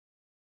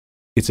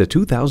It's a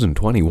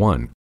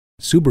 2021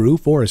 Subaru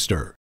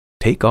Forester.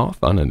 Take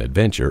off on an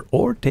adventure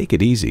or take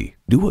it easy.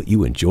 Do what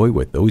you enjoy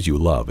with those you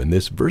love in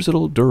this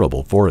versatile,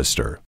 durable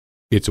Forester.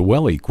 It's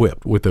well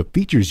equipped with the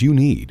features you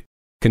need.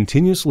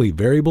 Continuously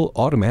variable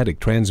automatic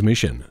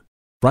transmission,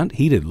 front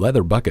heated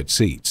leather bucket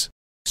seats,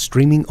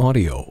 streaming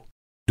audio,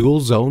 dual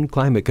zone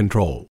climate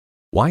control,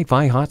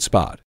 Wi-Fi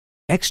hotspot,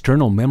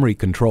 external memory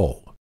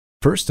control,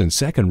 first and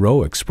second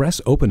row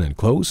express open and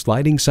close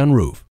sliding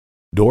sunroof,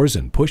 doors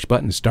and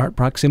push-button start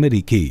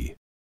proximity key,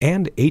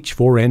 and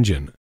H4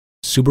 engine.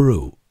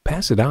 Subaru,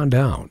 pass it on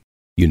down.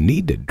 You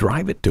need to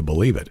drive it to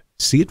believe it.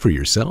 See it for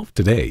yourself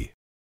today.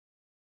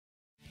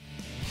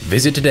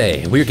 Visit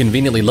today. We're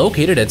conveniently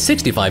located at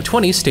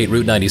 6520 State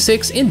Route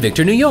 96 in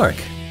Victor, New York.